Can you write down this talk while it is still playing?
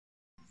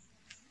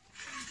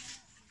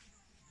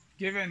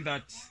Given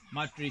that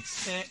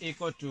matrix A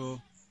equal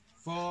to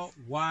 4,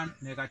 1,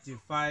 negative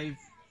 5,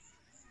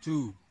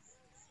 2,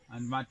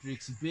 and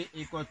matrix B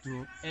equal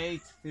to 8,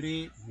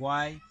 3,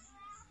 Y,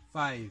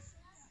 5.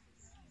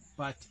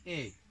 Part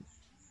A.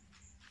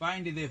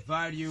 Find the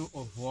value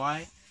of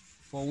Y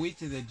for which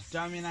the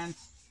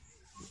determinants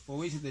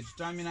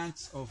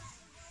of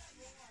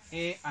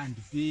A and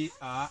B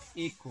are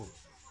equal.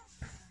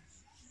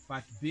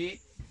 Part B.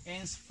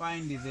 Hence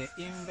find the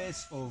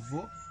inverse of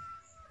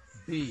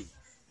B.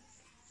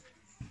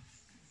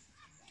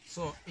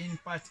 So in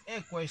part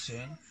A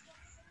question,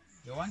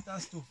 they want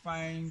us to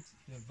find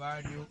the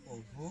value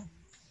of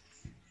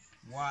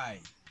Y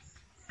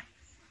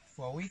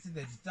for which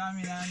the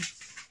determinant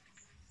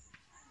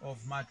of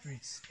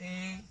matrix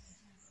A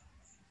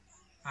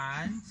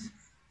and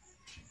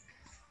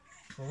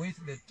for which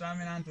the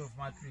determinant of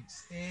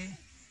matrix A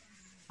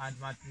and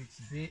matrix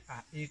B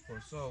are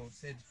equal. So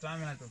say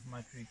determinant of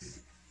matrix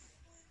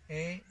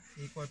A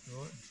equal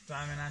to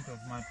determinant of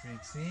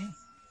matrix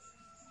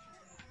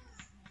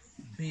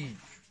B.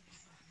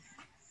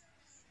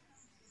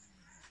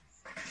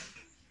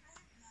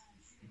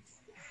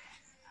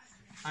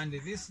 And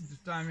this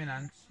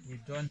determinant we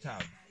don't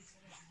have.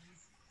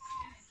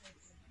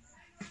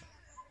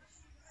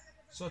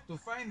 So to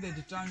find the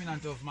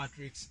determinant of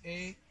matrix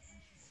A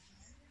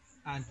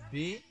and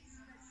B,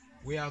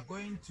 we are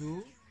going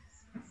to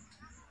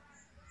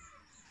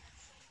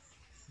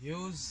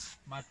use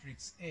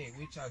matrix A,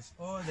 which has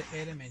all the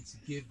elements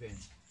given.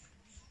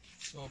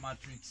 So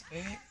matrix A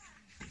is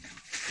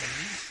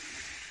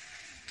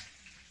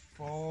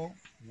 4,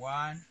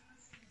 1,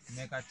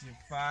 negative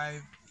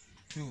 5,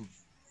 2.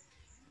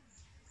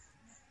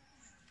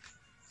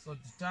 So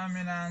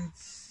determinant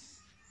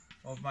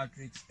of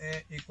matrix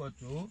A equal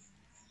to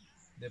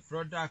the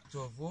product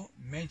of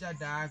major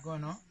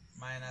diagonal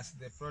minus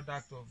the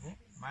product of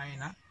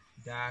minor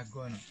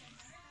diagonal.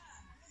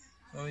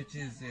 So it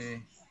is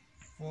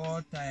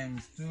 4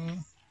 times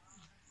 2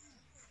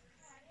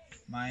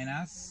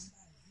 minus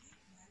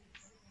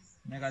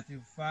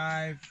negative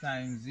 5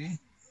 times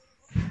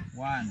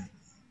 1.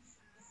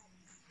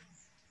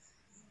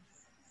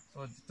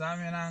 So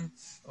determinant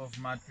of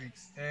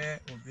matrix A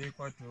will be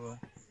equal to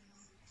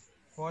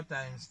 4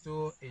 times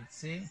 2,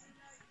 it's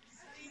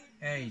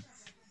 8,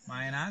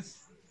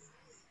 minus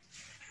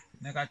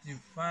negative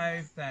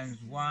 5 times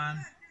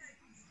 1,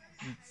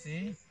 it's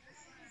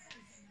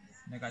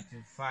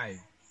negative 5.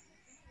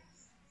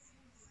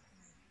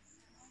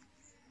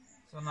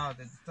 So now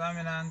the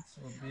determinant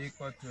will be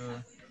equal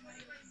to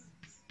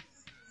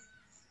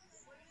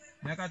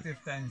negative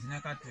times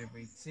negative,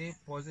 it's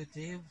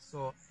positive.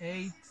 So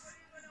 8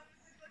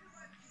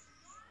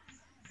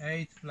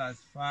 plus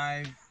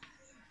 5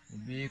 will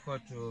be equal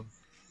to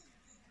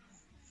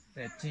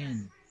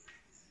 13.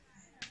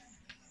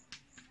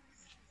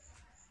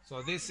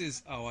 So this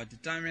is our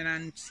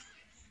determinant.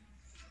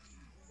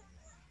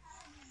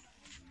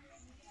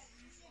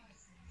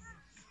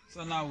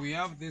 So now we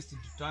have this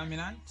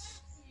determinant.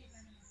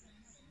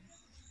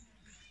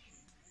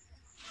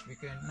 We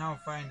can now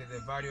find the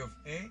value of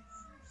A.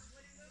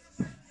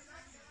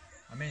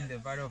 The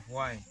value of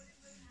Y.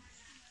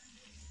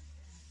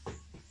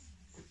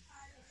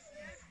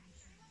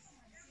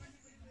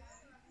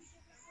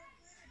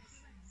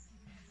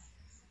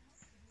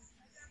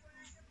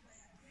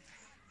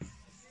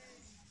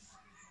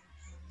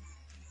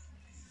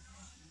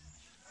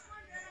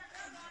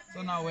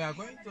 So now we are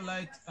going to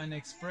write an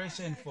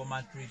expression for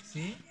matrix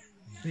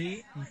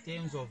B in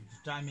terms of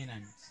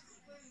determinant.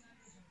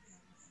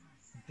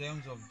 So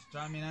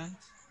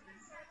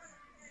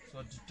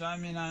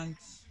determinant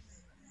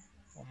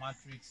for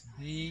matrix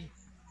B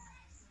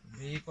will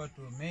be equal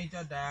to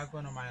major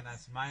diagonal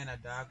minus minor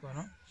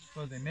diagonal.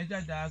 So the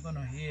major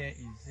diagonal here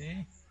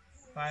is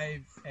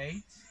 5,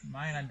 8.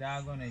 Minor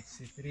diagonal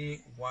is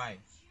 3y.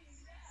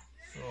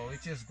 So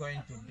which is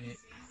going to be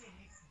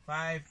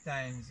 5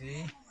 times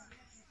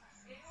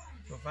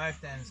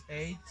 5 times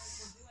 8,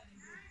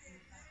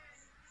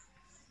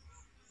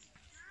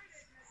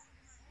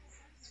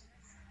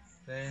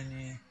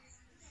 then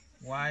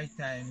y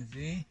times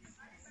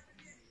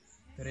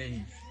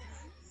 3.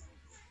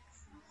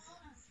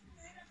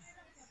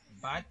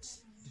 But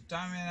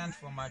determinant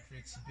for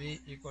matrix B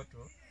equal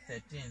to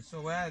 13.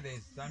 So where there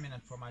is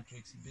determinant for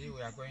matrix B,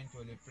 we are going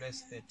to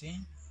replace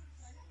 13,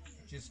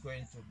 which is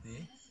going to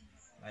be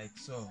like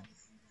so.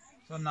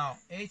 So now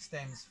 8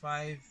 times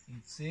 5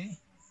 is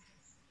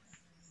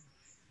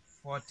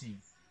 40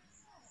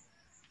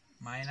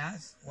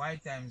 minus y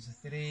times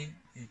 3,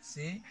 it's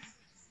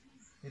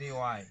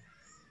 3y.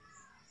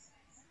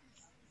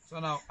 So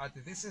now at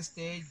this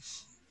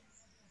stage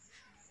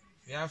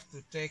we have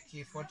to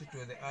take 40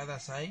 to the other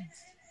side,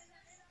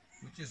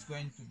 which is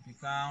going to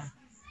become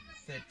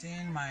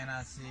 13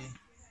 minus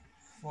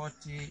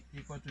 40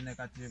 equal to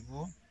negative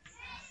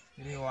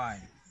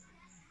 3y.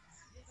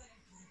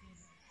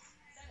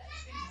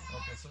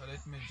 Okay, so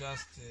let me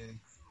just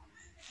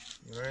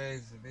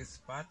erase this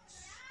part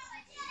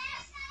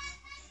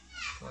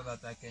so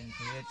that I can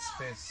create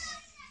space.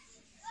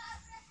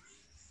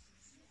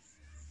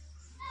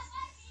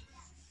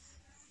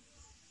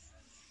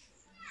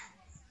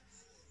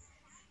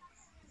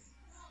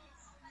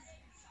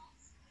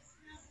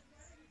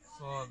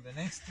 the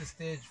next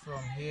stage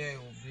from here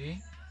will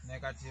be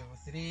negative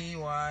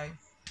 3y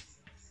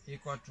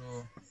equal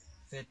to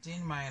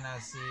 13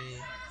 minus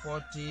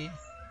 40,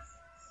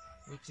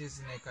 which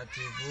is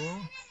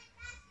negative.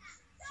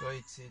 So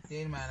it's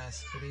 10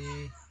 minus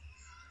 3,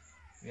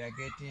 we are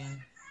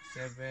getting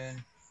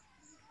 7.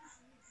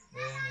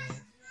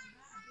 Then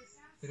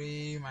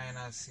 3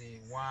 minus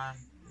 1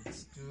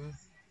 is 2,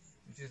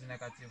 which is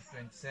negative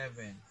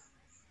 27.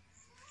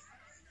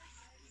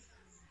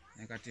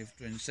 Negative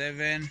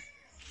 27.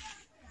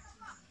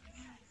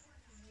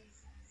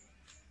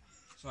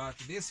 So at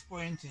this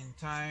point in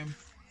time,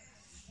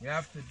 we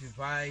have to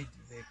divide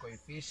the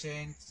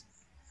coefficient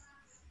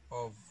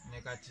of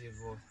negative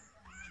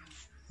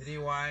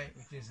 3y,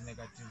 which is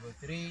negative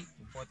 3, to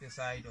both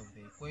sides of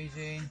the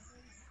equation.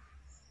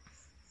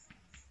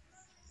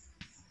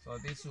 So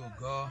this will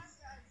go,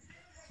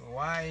 so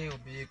y will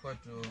be equal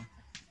to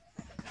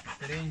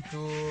 3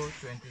 into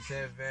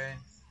 27,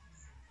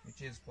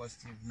 which is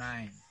positive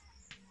 9.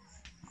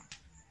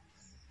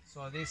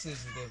 So this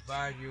is the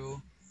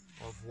value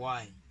of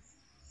y.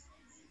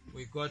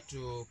 We go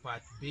to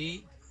part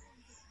B,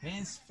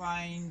 hence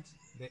find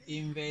the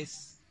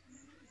inverse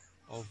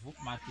of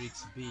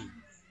matrix B.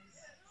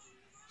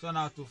 So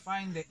now to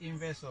find the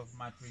inverse of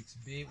matrix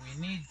B,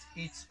 we need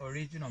its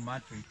original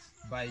matrix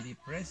by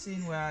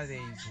replacing where there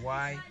is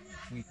y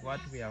with what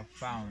we have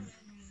found.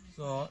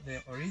 So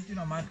the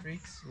original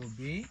matrix will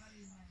be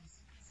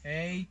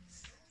 8,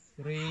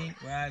 3,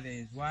 where there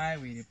is y,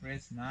 we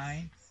replace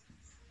 9,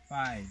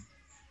 5.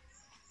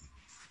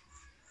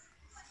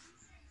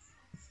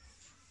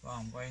 So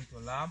I'm going to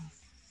lab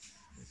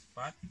this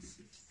part.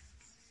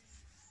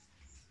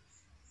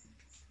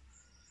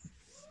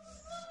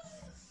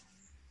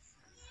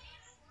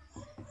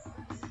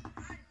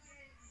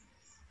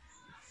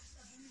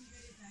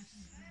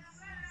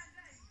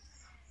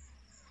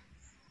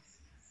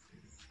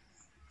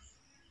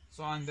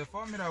 So and the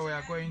formula we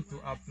are going to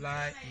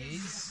apply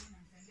is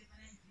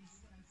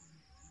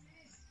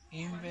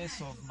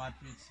inverse of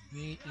matrix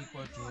B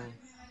equal to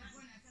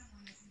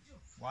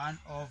 1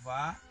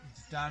 over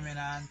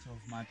determinant of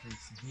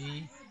matrix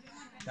B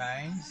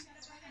times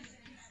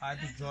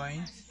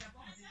adjoint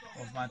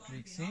of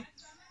matrix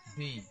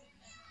B.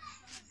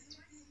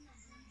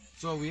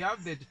 So we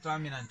have the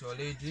determinant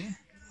already.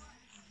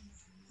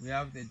 We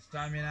have the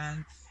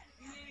determinant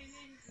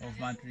of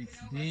matrix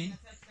B,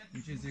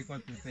 which is equal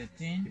to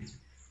 13,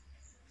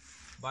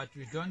 but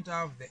we don't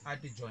have the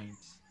adjoint.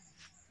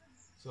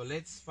 So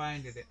let's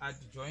find the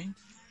adjoint.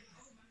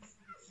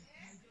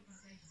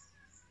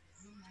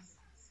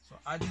 So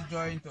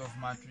adjoint of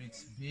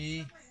matrix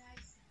B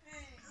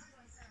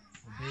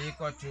will be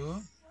equal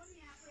to,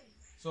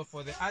 so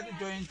for the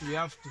adjoint we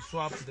have to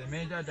swap the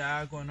major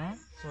diagonal.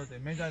 So the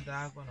major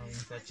diagonal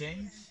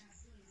interchange,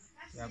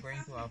 we are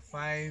going to have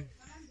 5,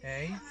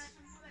 8.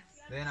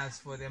 Then as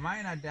for the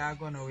minor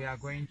diagonal, we are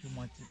going to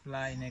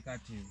multiply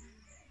negative.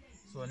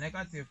 So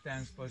negative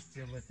times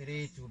positive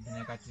 3, it will be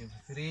negative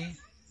 3.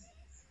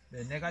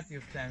 The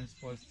negative times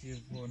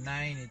positive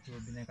 9, it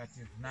will be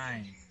negative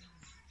 9.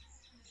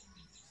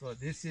 So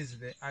this is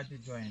the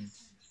adjoint.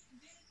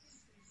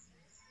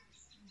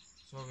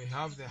 So we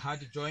have the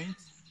adjoint.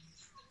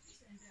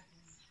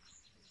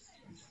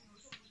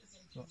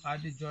 So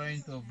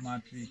adjoint of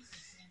matrix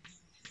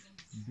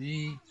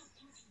B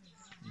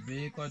will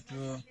be equal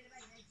to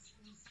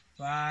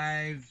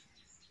 5,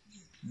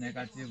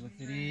 negative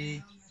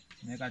 3,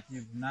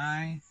 negative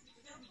 9,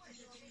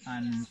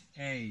 and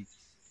 8.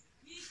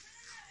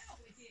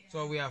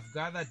 So we have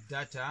gathered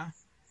data.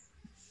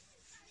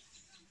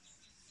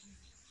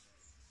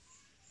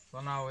 So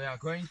now we are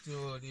going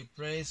to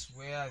replace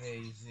where there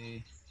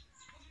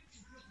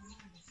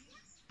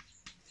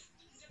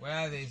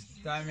is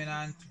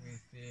determinant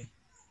with the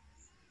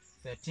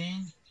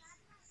 13.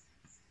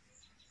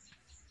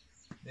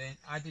 Then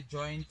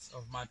adjoint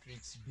of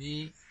matrix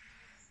B,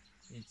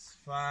 it's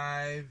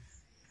 5,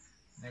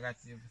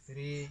 negative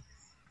 3,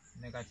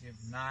 negative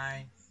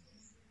 9,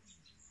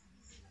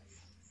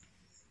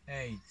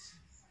 8.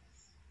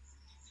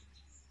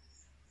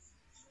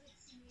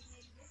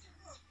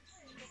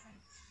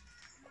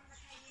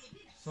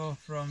 So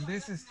from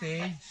this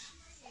stage,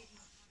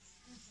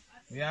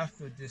 we have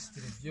to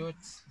distribute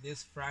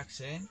this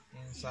fraction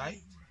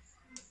inside,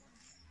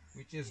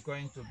 which is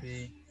going to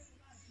be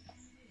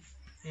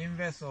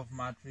inverse of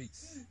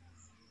matrix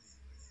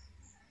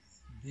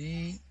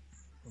B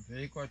will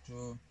be equal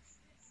to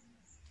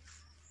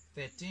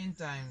 13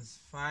 times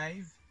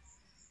 5,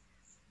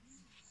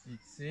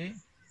 it's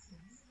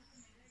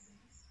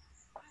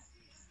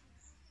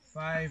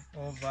 5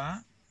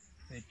 over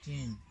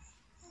 13.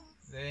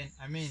 Then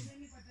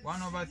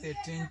 1 over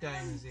 13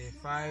 times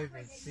 5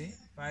 is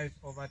 5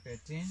 over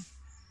 13.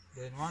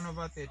 Then 1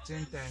 over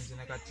 13 times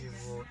negative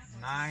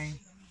 9,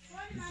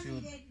 it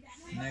will be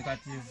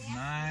negative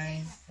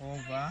 9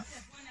 over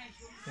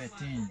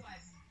 13.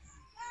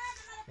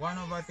 1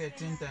 over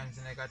 13 times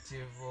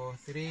negative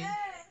 3,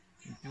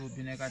 it will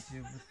be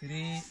negative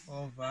 3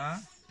 over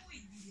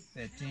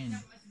 13.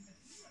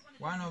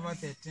 1 over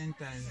 13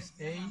 times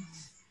 8,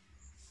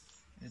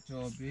 it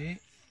will be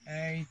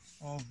 8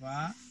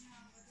 over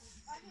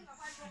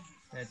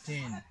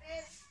 13.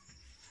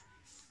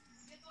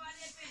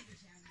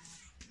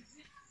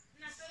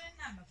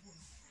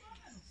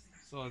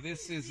 So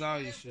this is how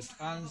you should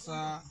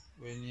answer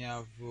when you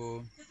have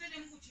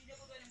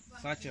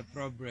such a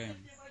problem.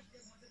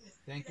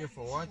 Thank you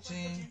for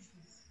watching.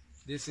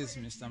 This is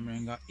Mr.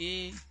 Mrenga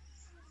E.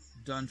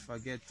 Don't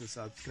forget to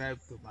subscribe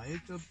to my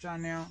YouTube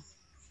channel,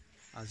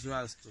 as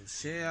well as to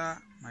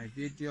share my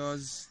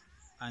videos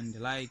and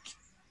like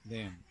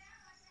them.